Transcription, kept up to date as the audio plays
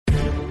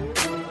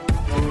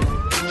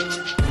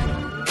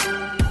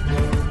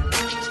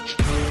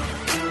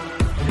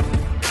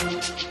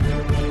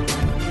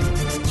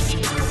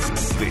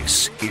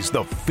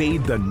the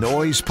Fade the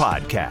Noise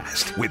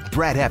podcast with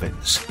Brad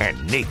Evans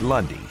and Nate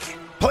Lundy.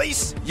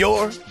 Place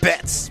your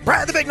bets.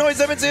 Brad the Big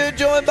Noise Evans here,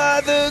 joined by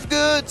the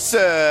good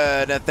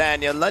sir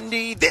Nathaniel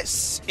Lundy.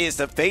 This is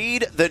the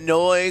Fade the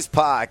Noise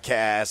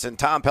podcast. And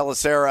Tom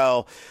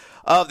Pelissero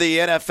of the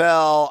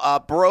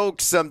NFL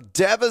broke some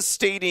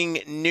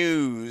devastating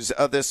news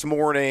this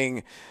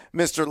morning,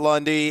 Mr.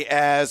 Lundy,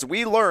 as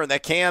we learned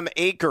that Cam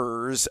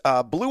Akers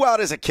blew out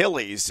his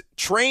Achilles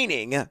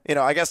training,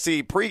 I guess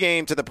the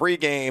pregame to the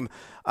pregame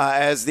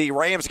as the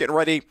Rams getting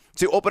ready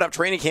to open up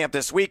training camp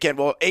this weekend.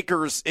 Well,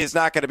 Akers is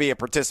not going to be a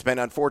participant,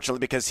 unfortunately,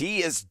 because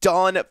he is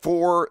done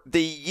for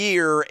the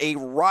year, a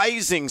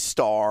rising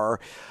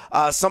star,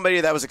 somebody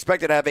that was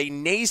expected to have a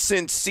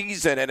nascent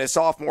season in his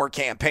sophomore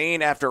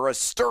campaign after a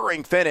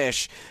stirring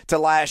finish to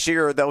last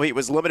year, though he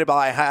was limited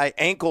by a high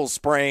ankle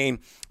sprain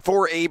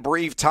for a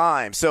brief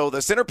time. So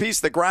the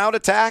centerpiece, the ground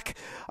attack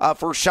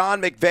for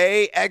Sean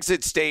McVay,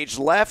 exit stage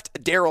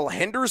left. Darrell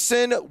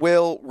Henderson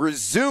will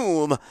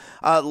resume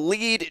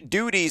lead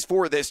duties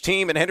for this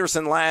team. And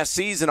Henderson last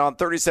season on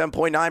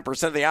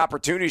 37.9% of the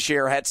opportunity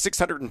share had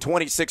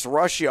 626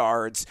 rush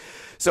yards.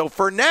 So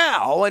for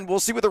now, and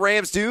we'll see what the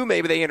Rams do.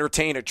 Maybe they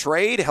entertain a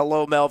trade.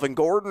 Hello, Melvin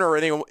Gordon, or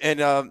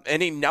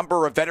any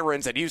number of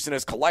veterans that Houston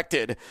has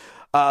collected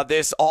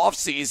this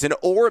offseason,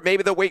 or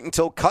maybe they'll wait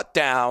until cut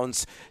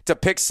downs to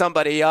pick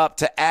somebody up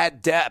to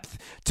add depth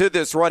to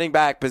this running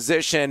back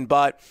position.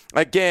 But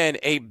again,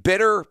 a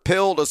bitter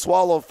pill to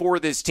swallow for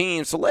this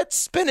team. So let's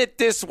spin it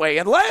this way.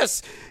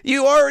 Unless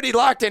you already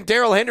locked in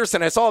Darrell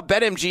Henderson. I saw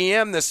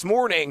BetMGM this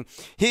morning.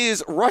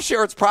 His rush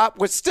yards prop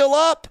was still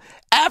up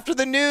after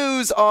the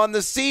news on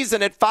the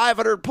season at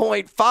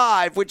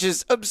 500.5, which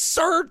is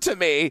absurd to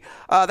me.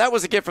 That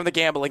was a gift from the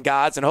gambling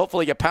gods, and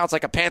hopefully you pounce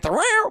like a panther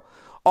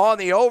on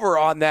the over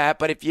on that.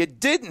 But if you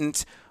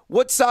didn't,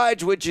 what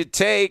side would you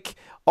take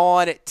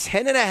on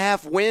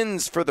 10.5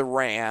 wins for the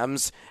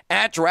Rams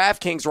at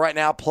DraftKings right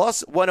now?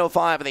 Plus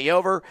 105 on the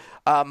over,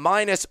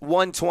 minus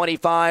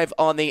 125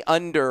 on the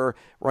under.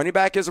 Running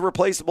back is a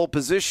replaceable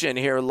position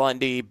here,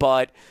 Lundy,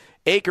 but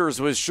Akers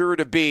was sure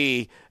to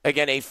be,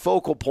 again, a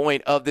focal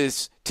point of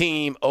this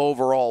team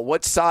overall.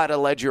 What side of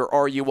the ledger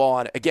are you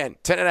on? Again,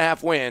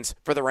 10.5 wins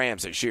for the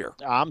Rams this year.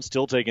 I'm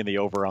still taking the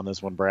over on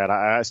this one, Brad.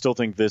 I still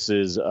think this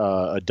is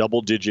a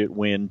double-digit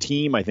win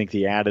team. I think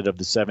the added of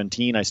the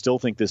 17. I still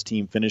think this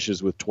team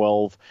finishes with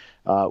 12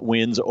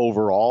 wins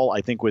overall.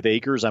 I think with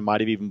Akers, I might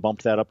have even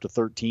bumped that up to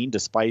 13,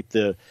 despite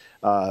the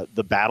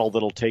battle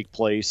that'll take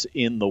place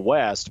in the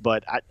West.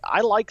 But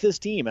I like this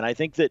team, and I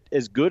think that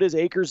as good as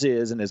Akers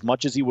is and as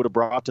much as he would have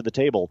brought to the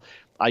table,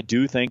 I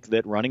do think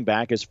that running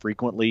back is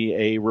frequently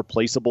a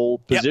replaceable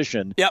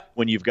position. Yep.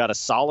 When you've got a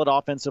solid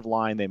offensive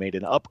line. They made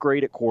an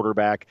upgrade at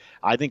quarterback.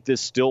 I think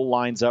this still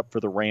lines up for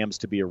the Rams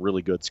to be a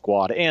really good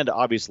squad and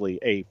obviously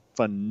a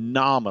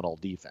phenomenal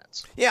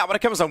defense. Yeah, when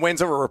it comes on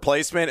wins over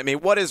replacement, I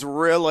mean, what is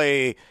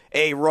really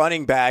a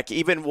running back,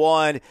 even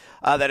one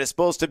that is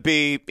supposed to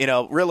be,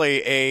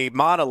 really a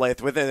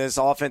monolith within this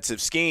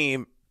offensive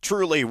scheme,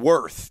 truly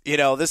worth?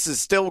 This is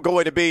still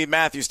going to be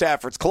Matthew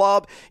Stafford's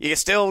club. You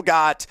still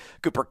got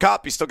Cooper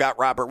Kupp. You still got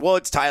Robert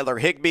Woods, Tyler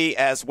Higbee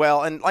as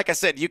well. And like I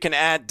said, you can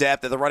add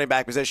depth at the running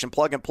back position,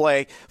 plug and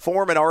play,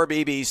 form an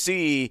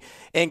RBBC,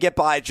 and get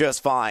by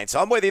just fine.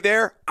 So I'm with you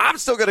there. I'm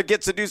still going to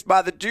get seduced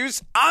by the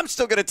juice. I'm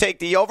still going to take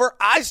the over.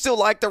 I still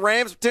like the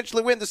Rams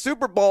potentially win the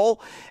Super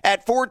Bowl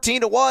at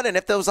 14-1. And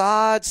if those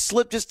odds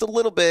slip just a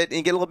little bit and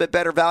you get a little bit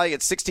better value at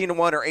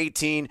 16-1 or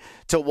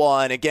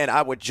 18-1, again,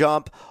 I would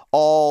jump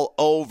all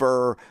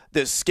over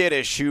the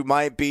skittish who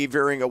might be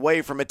veering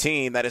away from a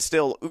team that is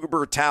still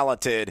uber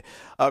talented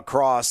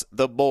across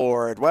the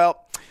board.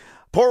 Well,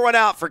 pour one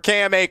out for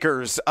Cam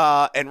Akers.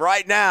 And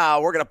right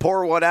now, we're going to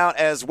pour one out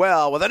as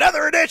well with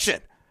another edition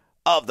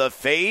of the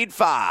Fade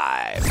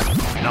 5.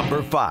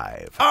 Number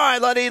 5. All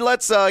right, Lundy,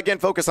 let's again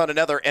focus on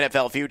another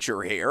NFL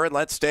future here, and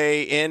let's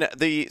stay in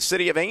the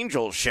City of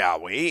Angels,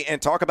 shall we,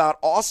 and talk about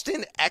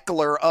Austin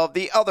Ekeler of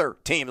the other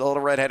team, the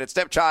little redheaded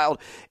stepchild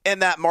in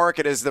that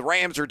market. As the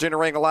Rams are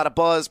generating a lot of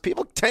buzz,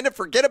 people tend to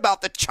forget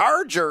about the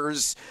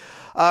Chargers.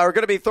 Are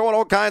going to be throwing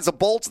all kinds of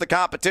bolts to the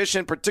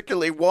competition,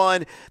 particularly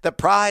one, the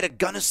pride of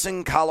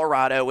Gunnison,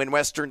 Colorado in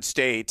Western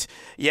State.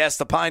 Yes,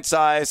 the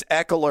pint-sized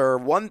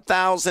Ekeler,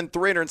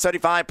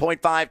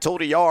 1,375.5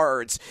 total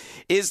yards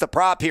is the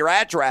prop here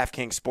at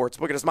DraftKings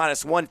Sportsbook. It is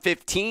minus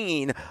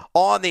 115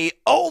 on the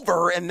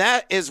over, and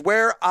that is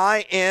where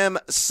I am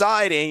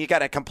siding. You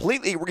got a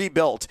completely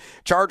rebuilt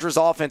Chargers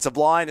offensive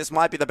line. This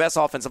might be the best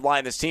offensive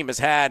line this team has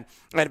had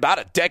in about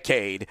a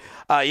decade.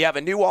 You have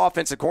a new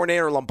offensive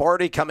coordinator,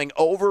 Lombardi, coming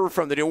over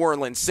from the New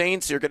Orleans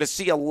Saints. You're going to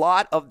see a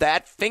lot of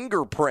that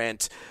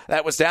fingerprint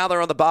that was down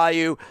there on the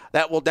Bayou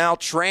that will now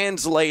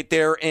translate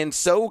there in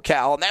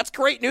SoCal. And that's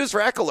great news for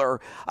Ekeler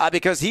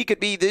because he could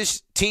be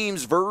this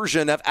team's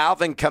version of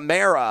Alvin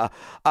Kamara.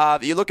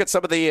 You look at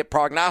some of the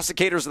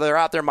prognosticators that are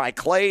out there. Mike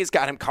Clay's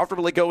got him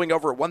comfortably going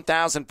over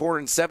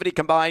 1,470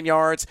 combined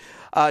yards.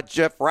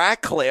 Jeff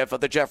Ratcliffe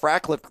of the Jeff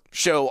Ratcliffe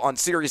Show on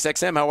Sirius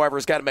XM, however,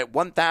 has got him at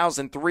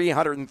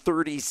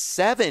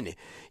 1,337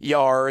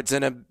 yards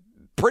and a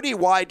pretty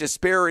wide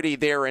disparity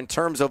there in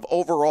terms of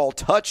overall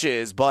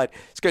touches, but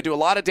he's going to do a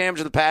lot of damage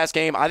in the pass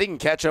game. I think he can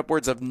catch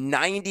upwards of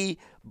 90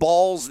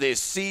 balls this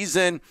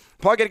season.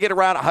 Probably going to get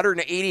around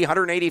 180,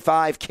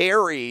 185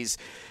 carries.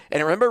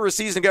 And remember a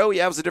season ago,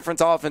 he was a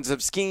different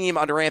offensive scheme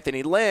under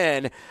Anthony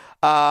Lynn.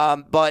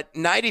 But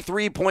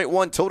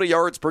 93.1 total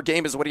yards per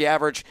game is what he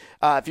averaged.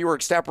 If you were to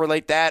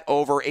extrapolate that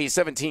over a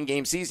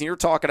 17-game season, you're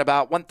talking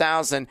about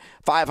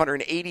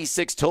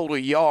 1,586 total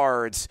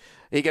yards.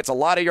 He gets a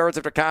lot of yards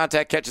after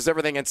contact, catches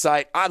everything in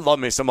sight. I love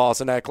me some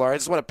Austin Ekeler. I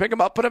just want to pick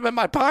him up, put him in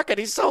my pocket.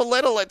 He's so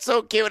little. It's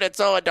so cute. It's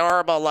so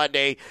adorable,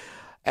 Lundy.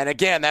 And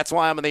again, that's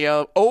why I'm in the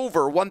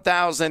over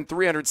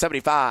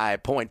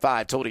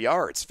 1,375.5 total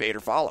yards. Fade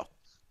or follow.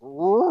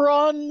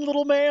 Run,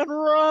 little man,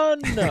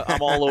 run.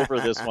 I'm all over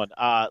this one.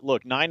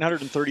 Look,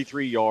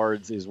 933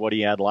 yards is what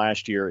he had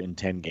last year in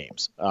 10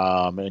 games.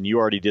 And you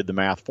already did the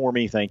math for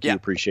me. Thank you.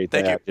 Appreciate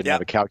that. Thank you. Didn't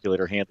have a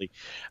calculator handy.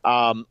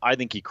 I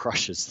think he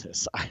crushes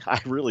this.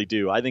 I really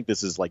do. I think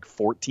this is like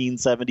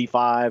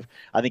 1,475.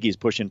 I think he's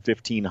pushing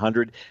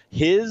 1,500.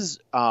 His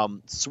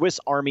Swiss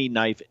Army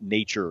knife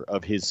nature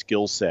of his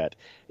skill set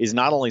is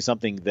not only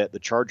something that the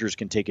Chargers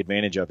can take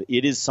advantage of,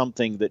 it is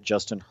something that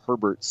Justin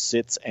Herbert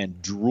sits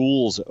and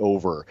drools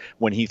over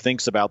when he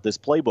thinks about this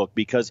playbook,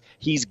 because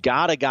he's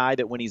got a guy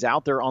that when he's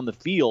out there on the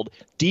field,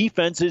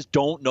 defenses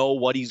don't know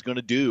what he's going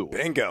to do.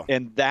 Bingo.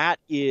 And that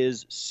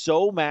is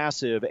so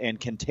massive and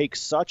can take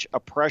such a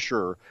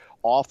pressure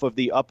off of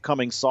the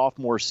upcoming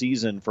sophomore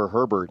season for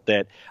Herbert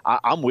that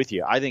I'm with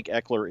you. I think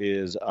Ekeler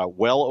is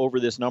well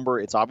over this number.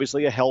 It's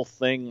obviously a health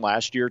thing.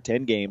 Last year,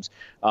 10 games.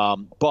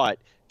 But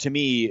to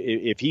me,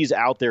 if he's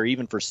out there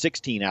even for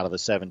 16 out of the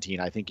 17,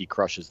 I think he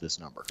crushes this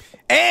number.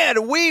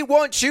 And we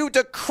want you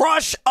to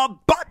crush a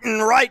button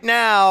right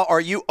now.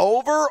 Are you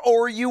over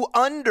or are you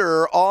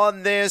under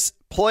on this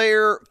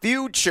player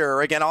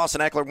future? Again, Austin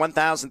Ekeler,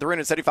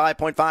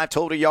 1,375.5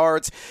 total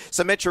yards.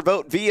 Submit your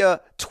vote via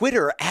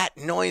Twitter at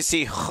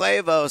Noisy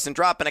Huevos and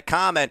drop in a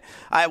comment.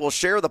 I will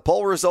share the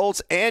poll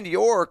results and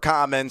your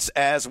comments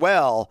as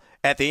well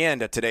at the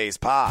end of today's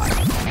pod.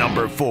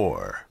 Number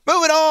 4.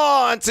 Moving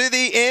on to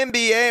the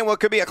NBA and what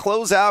could be a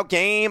closeout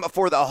game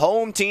for the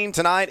home team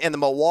tonight in the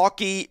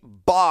Milwaukee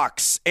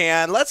Bucks.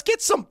 And let's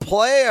get some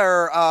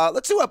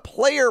let's do a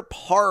player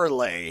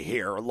parlay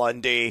here,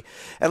 Lundy.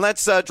 And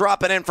let's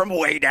drop it in from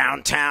way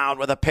downtown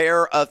with a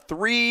pair of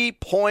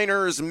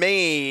 3-pointers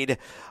made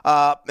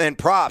and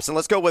props. And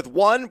let's go with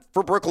one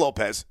for Brook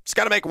Lopez. Just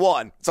got to make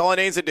one. That's all he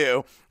needs to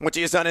do, which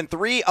he has done in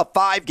 3 of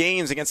 5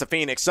 games against the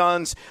Phoenix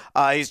Suns.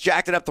 He's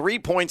jacked it up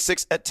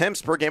 3.6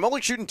 attempts per game,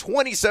 only shooting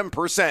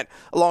 27%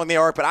 along the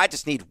arc, but I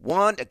just need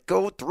one to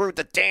go through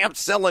the damn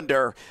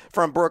cylinder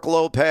from Brook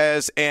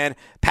Lopez. And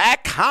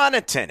Pat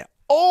Connaughton,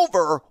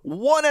 over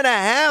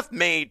 1.5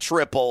 made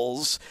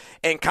triples.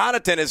 And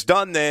Connaughton has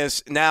done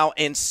this now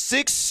in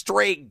 6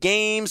 straight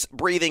games,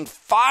 breathing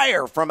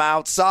fire from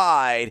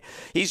outside.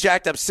 He's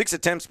jacked up 6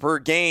 attempts per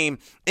game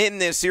in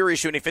this series,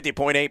 shooting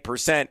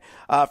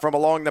 50.8% from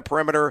along the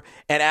perimeter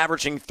and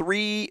averaging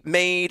 3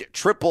 made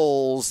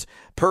triples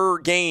per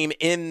game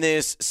in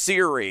this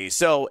series.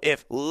 So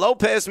if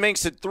Lopez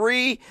makes it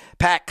 3,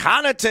 Pat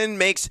Connaughton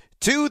makes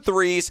 2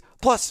 threes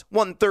plus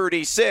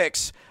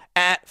 136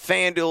 at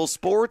FanDuel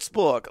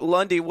Sportsbook.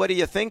 Lundy, what do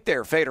you think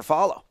there? Fade or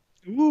follow?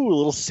 Ooh, a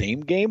little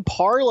same-game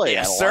parlay.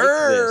 Yes, I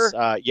sir.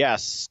 Like this.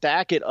 Yes,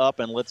 stack it up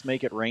and let's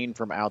make it rain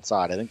from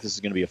outside. I think this is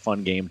going to be a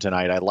fun game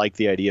tonight. I like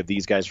the idea of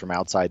these guys from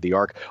outside the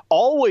arc.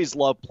 Always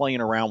love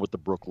playing around with the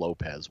Brook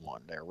Lopez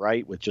one there,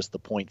 right, with just the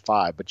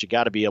 0.5, but you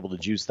got to be able to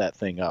juice that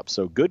thing up.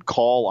 So good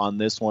call on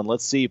this one.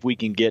 Let's see if we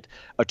can get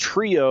a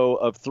trio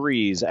of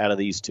threes out of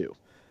these two.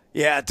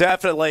 Yeah,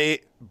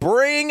 definitely.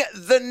 Bring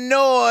the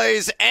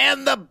noise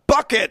and the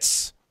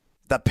buckets.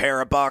 The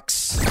pair of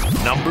Bucks.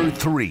 Number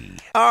 3.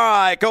 All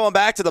right, going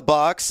back to the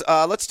Bucks.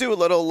 Let's do a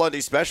little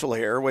Lundy special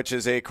here, which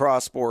is a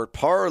cross-sport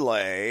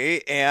parlay.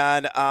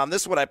 And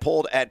this is what I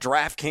pulled at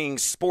DraftKings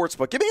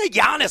Sportsbook. Give me a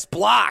Giannis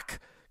block.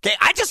 Okay,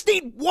 I just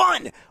need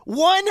one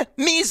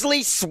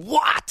measly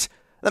swat.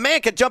 The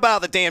man could jump out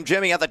of the damn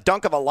gym. He had the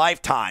dunk of a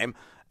lifetime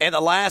in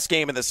the last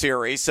game of the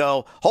series.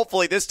 So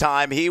hopefully this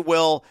time he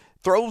will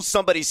throw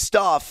somebody's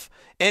stuff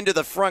into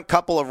the front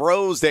couple of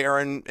rows there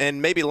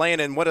and maybe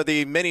land in one of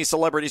the many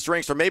celebrities'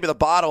 drinks or maybe the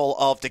bottle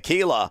of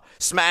tequila,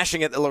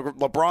 smashing it that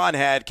LeBron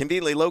had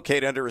conveniently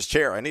located under his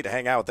chair. I need to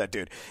hang out with that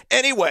dude.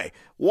 Anyway,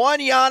 one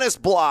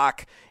Giannis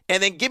block,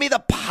 and then give me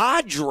the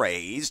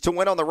Padres to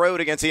win on the road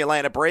against the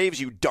Atlanta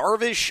Braves. You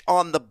Darvish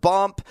on the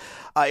bump.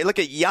 You look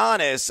at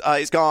Giannis.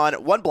 He's gone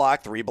 1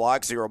 block, 3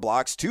 blocks, 0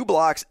 blocks, 2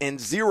 blocks, and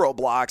 0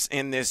 blocks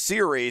in this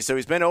series. So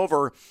he's been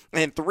over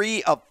in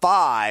 3 of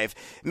 5.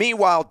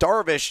 Meanwhile,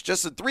 Darvish,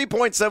 just a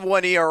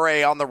 3.71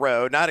 ERA on the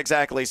road. Not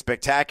exactly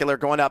spectacular,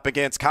 going up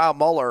against Kyle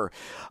Muller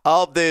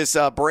of this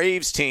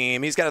Braves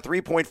team. He's got a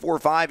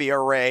 3.45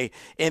 ERA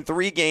in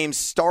 3 games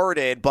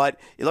started. But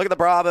you look at the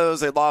Bravos,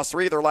 they lost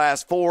 3 of their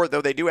last 4,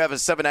 though they do have a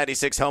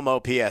 796 home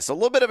OPS. A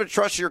little bit of a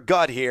trust your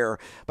gut here,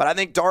 but I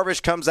think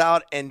Darvish comes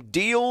out and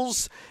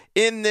deals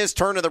in this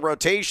turn of the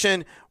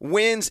rotation,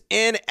 wins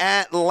in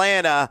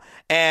Atlanta,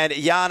 and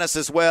Giannis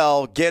as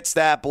well gets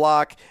that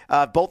block.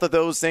 Both of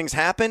those things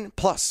happen,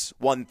 plus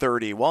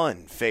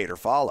 131. Fade or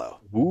follow.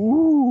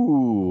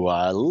 Ooh,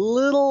 a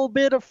little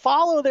bit of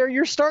follow there.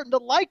 You're starting to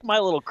like my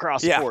little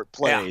cross-sport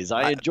plays.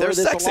 I enjoy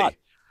this sexy. a lot.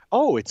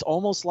 Oh, it's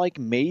almost like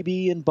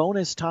maybe in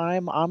bonus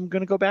time I'm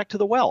going to go back to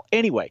the well.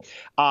 Anyway,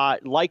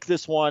 like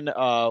this one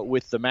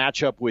with the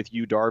matchup with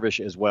Yu Darvish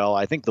as well.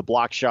 I think the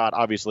block shot,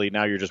 obviously,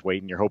 now you're just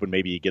waiting. You're hoping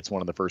maybe he gets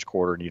one in the first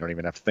quarter and you don't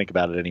even have to think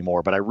about it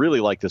anymore. But I really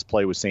like this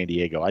play with San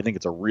Diego. I think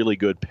it's a really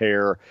good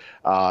pair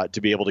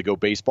to be able to go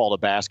baseball to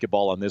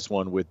basketball on this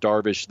one with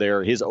Darvish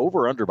there. His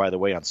over-under, by the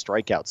way, on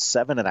strikeouts,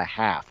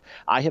 7.5.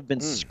 I have been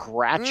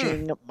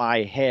scratching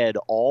my head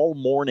all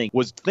morning.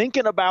 Was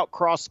thinking about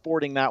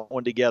cross-sporting that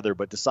one together,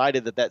 but decided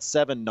that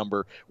 7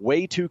 number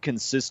way too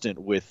consistent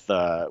with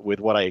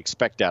what I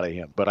expect out of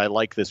him. But I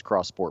like this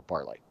cross-sport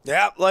parlay.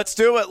 Yeah, let's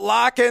do it.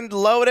 Lock and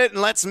load it,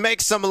 and let's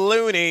make some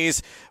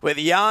loonies with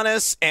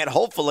Giannis and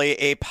hopefully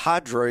a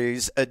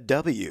Padres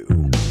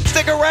W.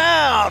 Stick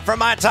around for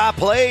my top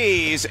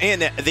plays in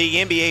the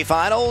NBA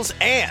Finals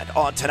and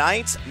on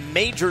tonight's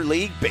Major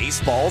League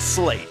Baseball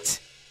slate.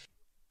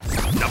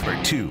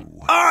 Number 2.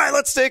 All right,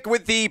 let's stick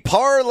with the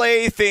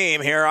parlay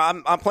theme here.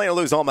 I'm planning to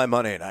lose all my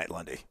money tonight,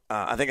 Lundy.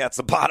 I think that's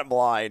the bottom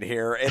line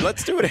here. And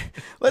let's do it.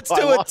 Let's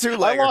do it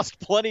two-legger. I lost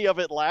plenty of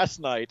it last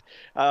night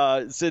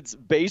since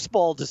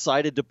baseball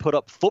decided to put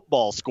up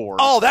football scores.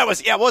 Oh,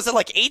 was it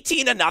like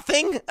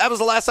 18-0? That was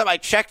the last time I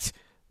checked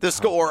the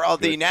score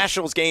of the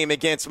Nationals game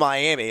against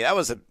Miami. That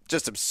was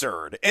just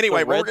absurd.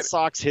 Anyway, the Red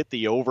Sox hit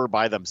the over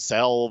by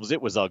themselves.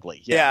 It was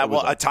ugly.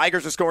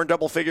 Tigers are scoring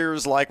double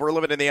figures like we're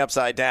living in the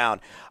upside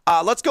down.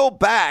 Let's go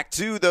back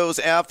to those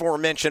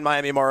aforementioned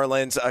Miami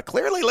Marlins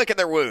clearly licking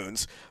their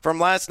wounds from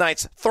last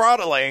night's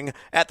throttling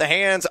at the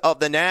hands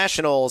of the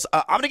Nationals.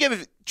 I'm going to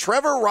give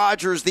Trevor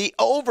Rogers the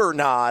over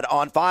nod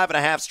on 5.5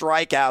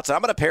 strikeouts, and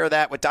I'm going to pair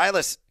that with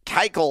Dallas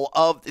Keuchel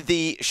of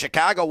the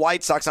Chicago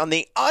White Sox on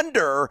the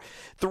under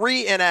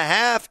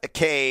 3.5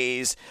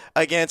 Ks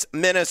against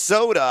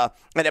Minnesota.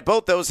 And if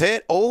both those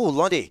hit,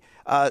 Lundy,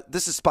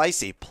 this is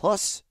spicy.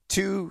 Plus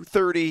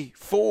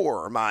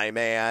 234, my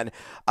man.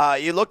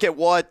 You look at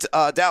what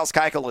Dallas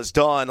Keuchel has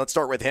done. Let's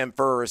start with him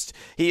first.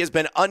 He has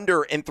been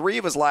under in 3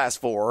 of his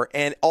last 4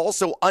 and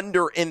also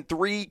under in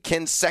 3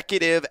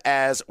 consecutive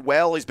as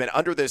well. He's been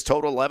under this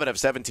total 11 of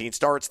 17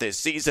 starts this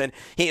season.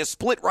 He has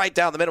split right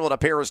down the middle in a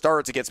pair of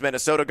starts against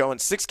Minnesota, going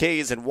 6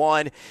 Ks in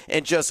 1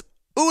 and just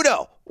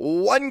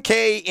 1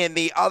 K in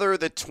the other.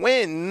 The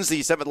Twins,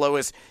 the 7th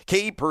lowest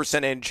K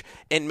percentage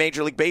in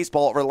Major League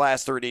Baseball over the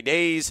last 30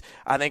 days.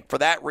 I think for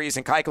that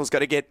reason, Keuchel's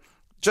going to get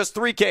just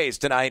 3 Ks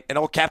tonight, and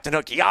old Captain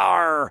Hook,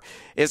 yar,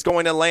 is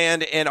going to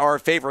land in our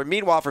favor.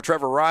 Meanwhile, for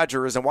Trevor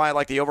Rogers, and why I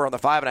like the over on the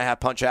 5.5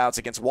 punch-outs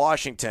against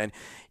Washington,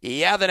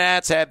 the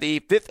Nats have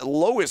the 5th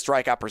lowest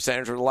strikeout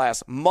percentage over the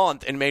last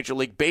month in Major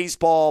League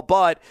Baseball,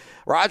 but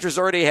Rogers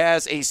already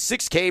has a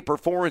 6K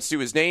performance to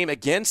his name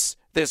against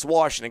this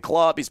Washington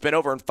club. He's been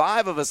over in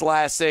 5 of his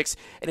last 6,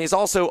 and he's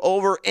also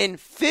over in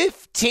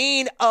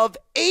 15 of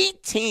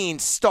 18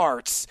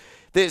 starts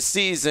this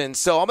season.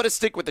 So I'm going to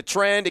stick with the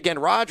trend. Again,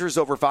 Rogers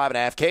over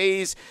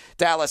 5.5 Ks.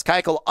 Dallas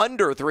Keuchel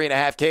under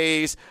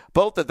 3.5 Ks.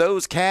 Both of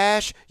those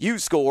cash. You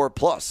score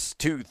plus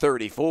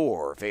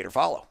 234. Fade or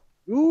follow.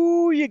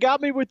 Ooh, you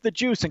got me with the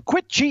juice. And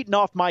quit cheating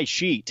off my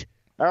sheet.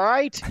 All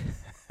right?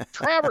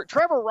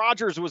 Trevor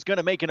Rogers was going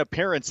to make an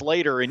appearance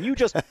later, and you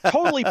just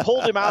totally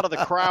pulled him out of the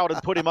crowd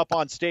and put him up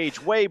on stage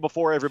way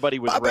before everybody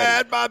was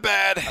ready. My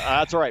bad.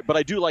 That's all right. But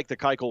I do like the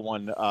Keuchel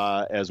one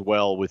as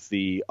well with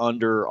the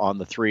under on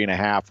the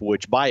 3.5,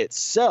 which by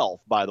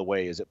itself, by the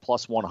way, is at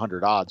plus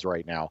 100 odds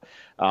right now.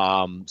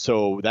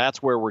 So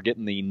that's where we're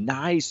getting the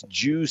nice,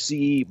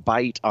 juicy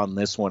bite on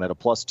this one at a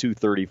plus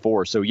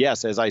 234. So,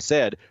 yes, as I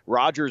said,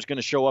 Rogers going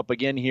to show up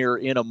again here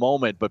in a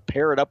moment, but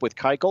pair it up with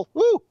Keuchel.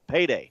 Woo,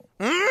 payday.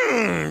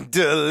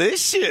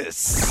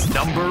 Delicious.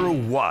 Number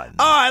 1.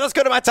 All right, let's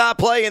go to my top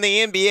play in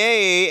the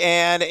NBA.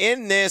 And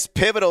in this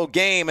pivotal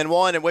game, and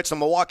one in which the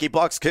Milwaukee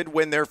Bucks could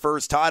win their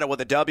first title with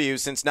a W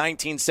since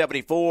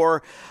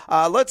 1974,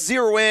 let's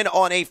zero in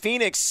on a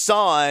Phoenix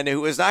Sun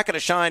who is not going to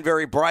shine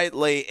very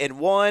brightly in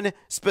one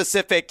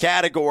specific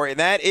category,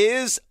 and that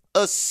is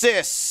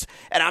assists.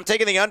 And I'm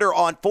taking the under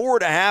on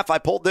 4.5. I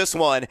pulled this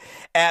one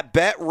at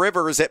Bet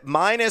Rivers at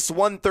minus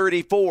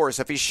 134.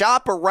 So if you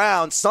shop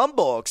around, some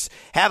books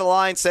have a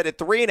line set at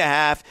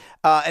 3.5.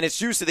 And it's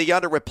juice to the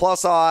under with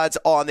plus odds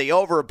on the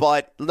over.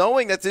 But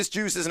knowing that this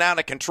juice isn't out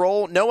of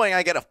control, knowing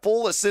I get a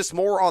full assist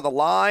more on the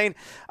line,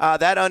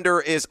 that under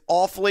is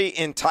awfully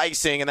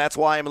enticing. And that's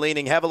why I'm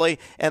leaning heavily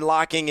and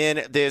locking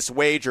in this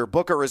wager.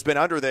 Booker has been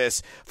under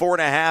this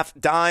 4.5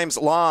 dimes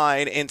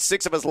line in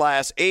 6 of his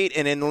last 8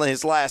 and in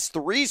his last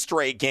 3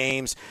 straight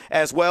games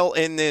as well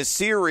in this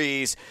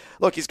series.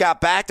 Look, he's got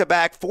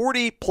back-to-back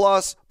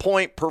 40-plus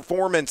point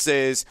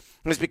performances.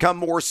 He's become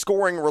more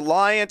scoring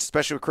reliant,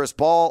 especially with Chris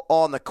Paul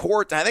on the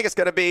court. And I think it's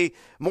going to be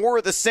more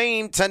of the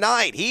same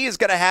tonight. He is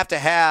going to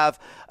have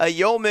a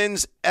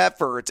yeoman's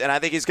effort, and I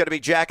think he's going to be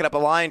jacking up a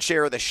lion's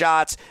share of the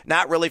shots,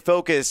 not really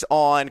focus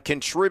on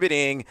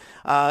contributing,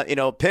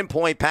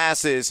 pinpoint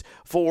passes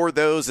for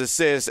those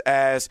assists,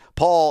 as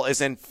Paul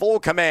is in full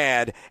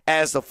command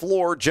as the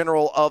floor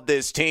general of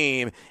this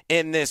team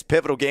in this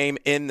pivotal game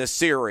in the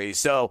series.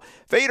 So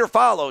fade or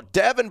follow,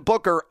 Devin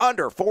Booker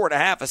under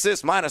 4.5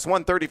 assists, minus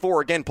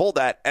 134. Again, pulled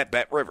that at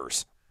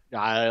BetRivers.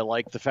 I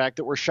like the fact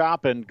that we're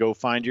shopping. Go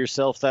find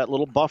yourself that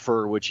little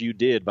buffer, which you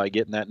did by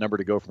getting that number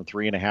to go from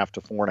 3.5 to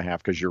 4.5,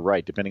 because you're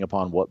right. Depending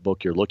upon what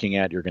book you're looking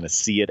at, you're going to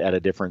see it at a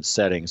different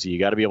setting. So you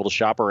got to be able to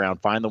shop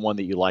around, find the one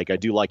that you like. I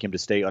do like him to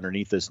stay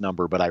underneath this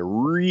number, but I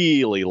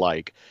really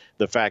like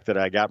the fact that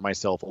I got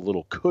myself a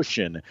little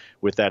cushion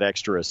with that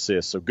extra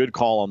assist. So good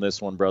call on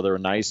this one, brother. A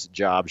nice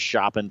job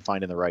shopping,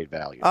 finding the right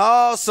value.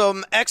 Oh,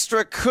 some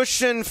extra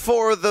cushion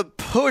for the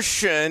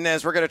pushing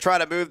as we're going to try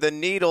to move the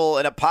needle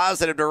in a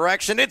positive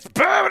direction. It's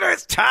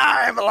bonus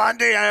time,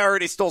 Lundy. I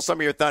already stole some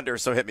of your thunder,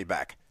 so hit me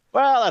back.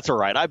 Well, that's all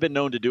right. I've been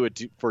known to do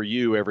it for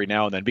you every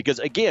now and then because,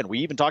 again, we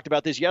even talked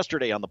about this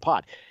yesterday on the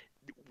pod.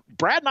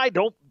 Brad and I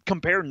don't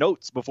compare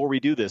notes before we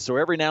do this, so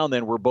every now and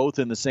then we're both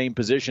in the same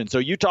position. So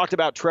you talked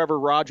about Trevor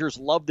Rogers.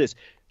 Love this.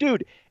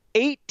 Dude,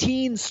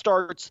 18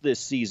 starts this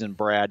season,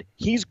 Brad.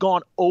 He's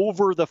gone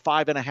over the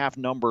 5.5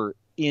 number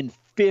in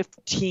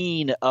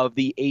 15 of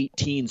the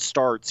 18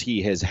 starts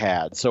he has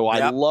had. So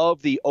I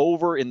love the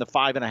over in the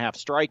 5.5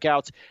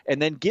 strikeouts.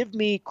 And then give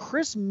me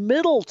Chris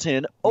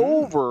Middleton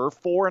over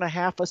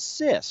 4.5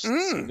 assists.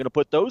 I'm going to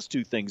put those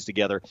two things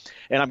together,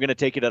 and I'm going to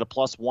take it at a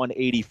plus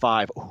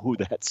 185. Ooh,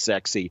 that's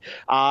sexy.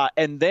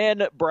 And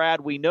then,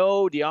 Brad, we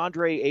know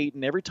DeAndre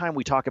Ayton, every time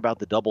we talk about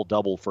the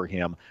double-double for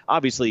him,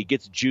 obviously he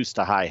gets juiced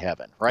to high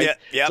heaven, right?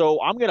 Yeah.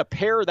 So I'm going to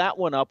pair that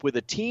one up with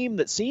a team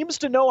that seems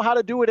to know how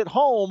to do it at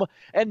home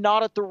and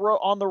not at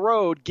on the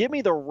road. Give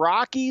me the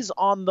Rockies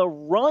on the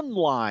run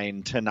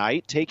line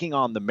tonight, taking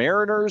on the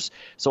Mariners.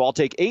 So I'll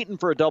take Ayton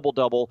for a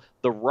double-double.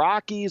 The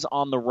Rockies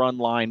on the run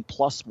line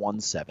plus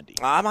 170.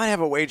 I might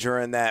have a wager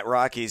in that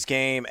Rockies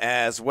game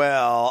as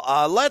well.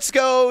 Let's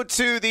go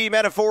to the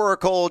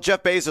metaphorical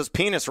Jeff Bezos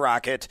penis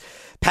rocket,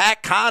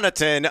 Pat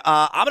Connaughton.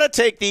 I'm going to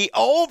take the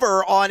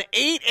over on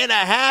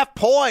 8.5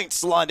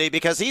 points, Lundy,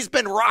 because he's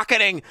been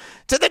rocketing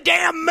to the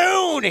damn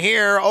moon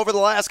here over the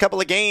last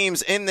couple of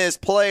games in this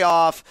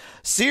playoff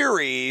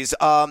series.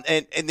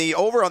 And the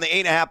over on the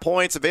 8.5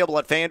 points available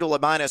at FanDuel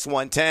at minus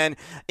 110.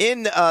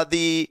 In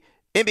the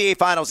NBA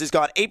Finals, he's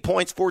got 8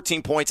 points,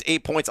 14 points,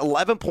 8 points,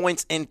 11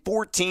 points, and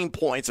 14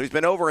 points. So he's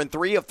been over in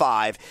 3 of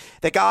 5.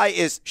 The guy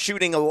is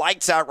shooting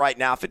lights out right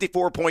now,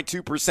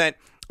 54.2%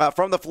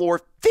 from the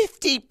floor,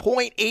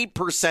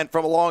 50.8%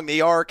 from along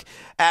the arc,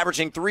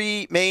 averaging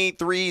 3 made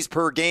threes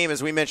per game,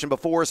 as we mentioned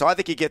before. So I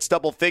think he gets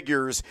double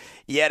figures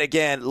yet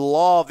again.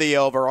 Love the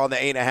over on the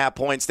 8.5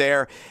 points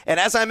there. And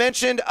as I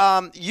mentioned,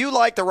 you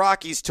like the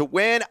Rockies to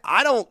win.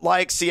 I don't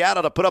like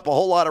Seattle to put up a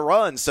whole lot of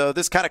runs, so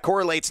this kind of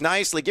correlates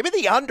nicely. Give me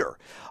the under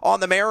on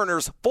the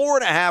Mariners,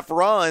 4.5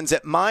 runs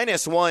at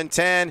minus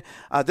 110.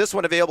 This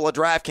one available at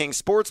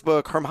DraftKings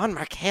Sportsbook. German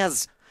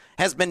Marquez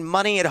has been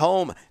money at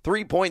home,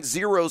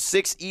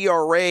 3.06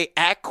 ERA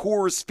at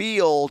Coors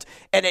Field.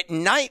 And at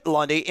night,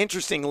 Lundy,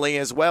 interestingly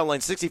as well,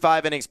 in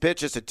 65 innings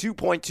pitched, it's a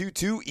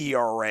 2.22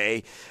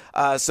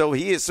 ERA. So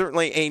he is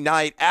certainly a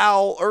night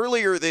owl.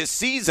 Earlier this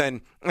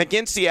season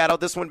against Seattle,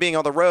 this one being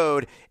on the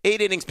road, 8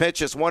 innings pitched,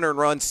 just 1 earned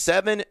run,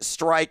 7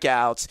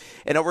 strikeouts.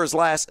 And over his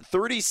last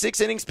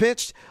 36 innings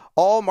pitched,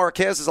 all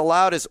Marquez has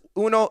allowed is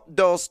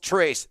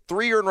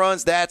 3 earned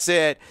runs, that's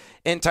it,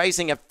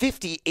 enticing a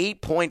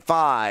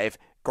 58.5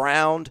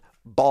 ground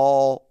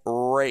ball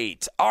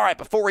rate. All right,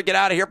 before we get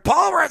out of here,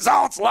 poll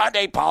results,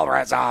 Lundy, poll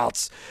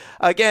results.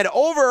 Again,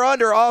 over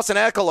under Austin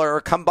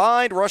Eckler,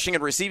 combined rushing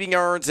and receiving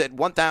yards at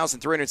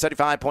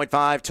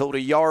 1,375.5.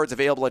 Total yards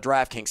available at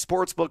DraftKings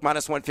Sportsbook,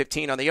 minus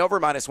 115 on the over,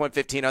 minus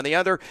 115 on the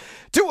under.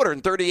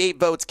 238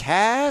 votes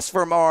cast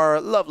from our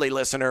lovely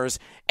listeners,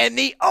 and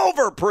the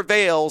over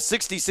prevails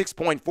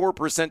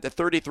 66.4% to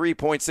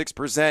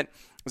 33.6%.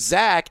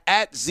 Zach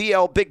at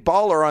ZL Big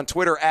Baller on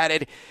Twitter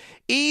added,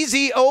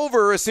 easy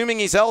over, assuming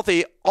he's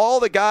healthy. All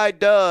the guy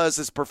does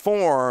is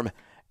perform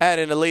at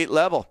an elite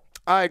level.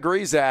 I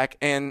agree, Zach,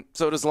 and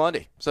so does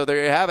Lundy. So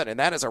there you have it, and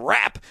that is a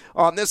wrap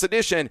on this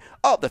edition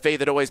of the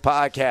Fade the Noise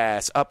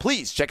podcast.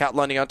 Please check out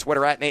Lundy on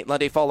Twitter at Nate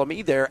Lundy. Follow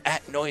me there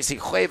at Noisy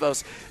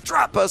Huevos.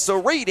 Drop us a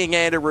rating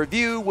and a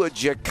review,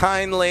 would you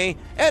kindly?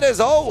 And as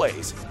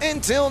always,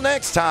 until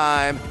next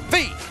time,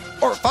 feed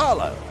or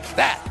follow.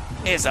 That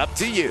is up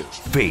to you.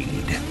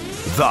 Fade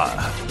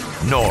the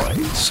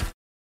Noise.